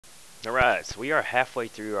Alright, so we are halfway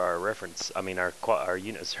through our our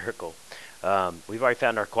unit circle. We've already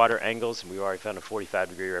found our quadrangles, and we've already found a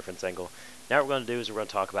 45-degree reference angle. Now what we're going to do is we're going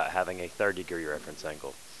to talk about having a 30-degree reference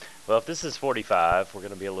angle. Well, if this is 45, we're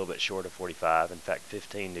going to be a little bit short of 45, in fact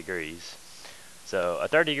 15 degrees. So a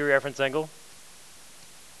 30-degree reference angle,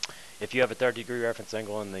 if you have a 30-degree reference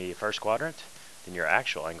angle in the first quadrant, then your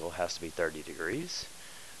actual angle has to be 30 degrees.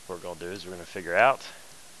 What we're going to do is we're going to figure out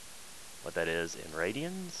what that is in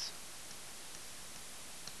radians.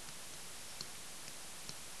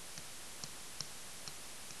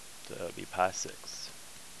 So it would be pi 6.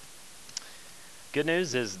 Good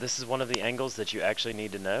news is this is one of the angles that you actually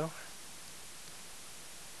need to know.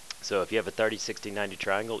 So if you have a 30, 60, 90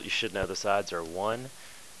 triangle, you should know the sides are 1,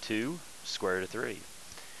 2, square root of 3.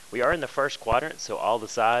 We are in the first quadrant, so all the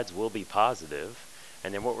sides will be positive.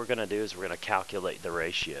 And then what we're going to do is we're going to calculate the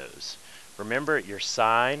ratios. Remember, your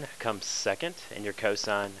sine comes second and your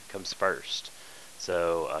cosine comes first.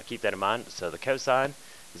 So keep that in mind. So the cosine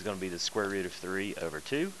is going to be the square root of 3 over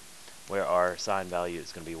 2, where our sine value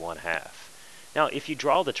is going to be 1/2. Now, if you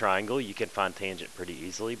draw the triangle, you can find tangent pretty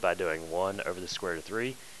easily by doing 1 over the square root of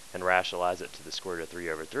 3 and rationalize it to the square root of 3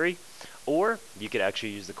 over 3. Or you could actually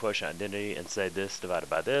use the quotient identity and say this divided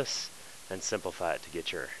by this and simplify it to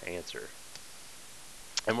get your answer.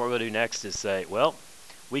 And what we're going to do next is say, well,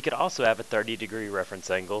 we could also have a 30-degree reference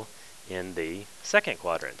angle in the second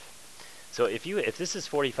quadrant. So if this is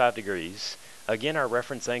 45 degrees, again, our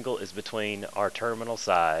reference angle is between our terminal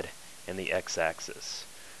side and the x-axis.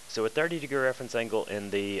 So a 30-degree reference angle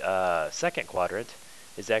in the second quadrant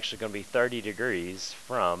is actually going to be 30 degrees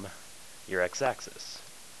from your x-axis.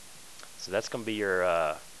 So that's going to be your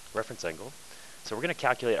reference angle. So we're going to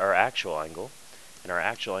calculate our actual angle, and our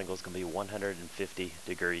actual angle is going to be 150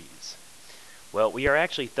 degrees. Well, we are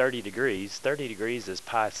actually 30 degrees. 30 degrees is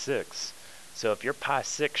pi 6. So if you're pi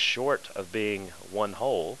 6 short of being 1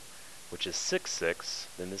 whole, which is 6/6,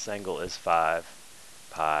 then this angle is 5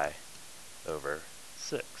 pi over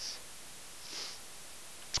 6.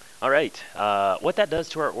 All right, what that does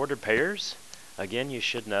to our ordered pairs, again, you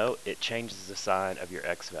should know it changes the sign of your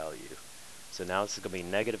x value. So now this is going to be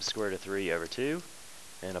negative square root of 3 over 2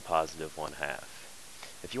 and a positive 1/2.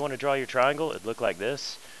 If you want to draw your triangle, it'd look like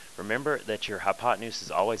this. Remember that your hypotenuse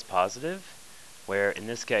is always positive, where in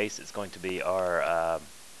this case it's going to be our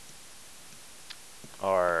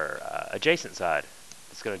adjacent side.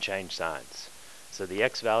 It's going to change signs. So the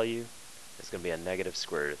x value is going to be a negative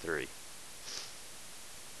square root of 3.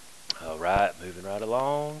 All right, moving right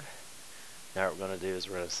along. Now what we're going to do is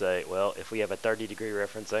we're going to say, well, if we have a 30-degree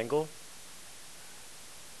reference angle,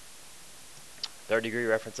 30-degree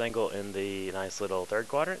reference angle in the nice little third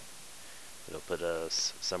quadrant, it'll put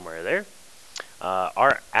us somewhere there.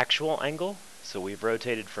 Our actual angle, so we've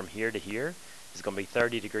rotated from here to here, is going to be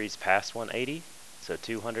 30 degrees past 180, so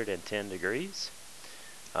 210 degrees.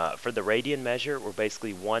 For the radian measure, we're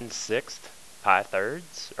basically 1/6 pi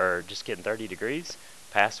thirds, or just getting 30 degrees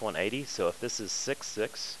past 180. So if this is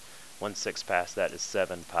 6/6, 1/6 past that is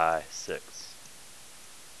 7 pi 6.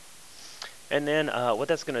 And then what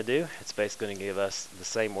that's going to do, it's basically going to give us the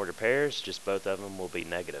same order pairs, just both of them will be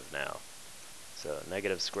negative now. So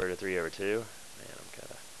negative square root of 3 over 2. Man, I'm kind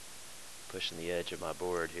of pushing the edge of my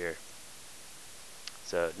board here.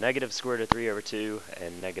 So negative square root of 3 over 2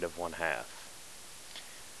 and negative 1/2.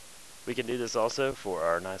 We can do this also for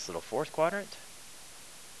our nice little fourth quadrant.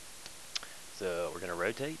 So we're going to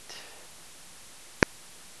rotate.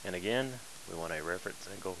 And again, we want a reference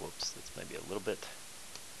angle. Whoops, that's maybe a little bit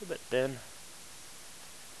thin.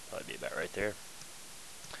 Probably be about right there.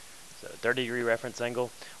 So 30-degree reference angle.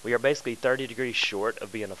 We are basically 30 degrees short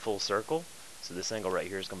of being a full circle. So this angle right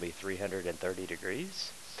here is going to be 330 degrees.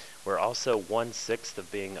 We're also 1/6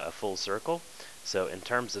 of being a full circle. So in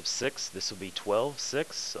terms of 6, this will be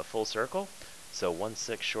 12/6, a full circle. So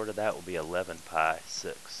 1/6 short of that will be 11 pi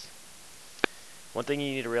 6. One thing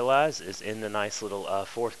you need to realize is in the nice little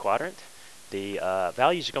fourth quadrant, the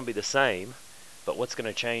values are going to be the same, but what's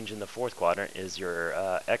going to change in the fourth quadrant is your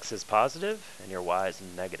x is positive and your y is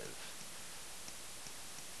negative.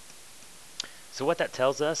 So what that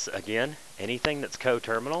tells us, again, anything that's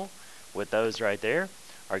coterminal with those right there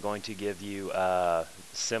are going to give you the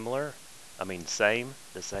same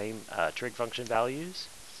trig function values.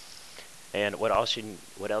 And what else you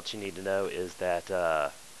need to know is that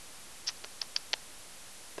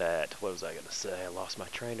what was I going to say? I lost my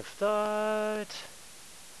train of thought.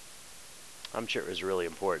 I'm sure it was really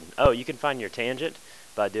important. Oh, you can find your tangent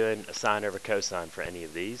by doing a sine over cosine for any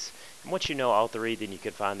of these. And once you know all three, then you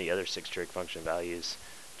can find the other 6 trig function values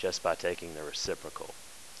just by taking the reciprocal.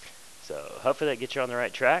 So hopefully that gets you on the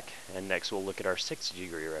right track, and next we'll look at our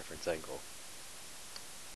 60-degree reference angle.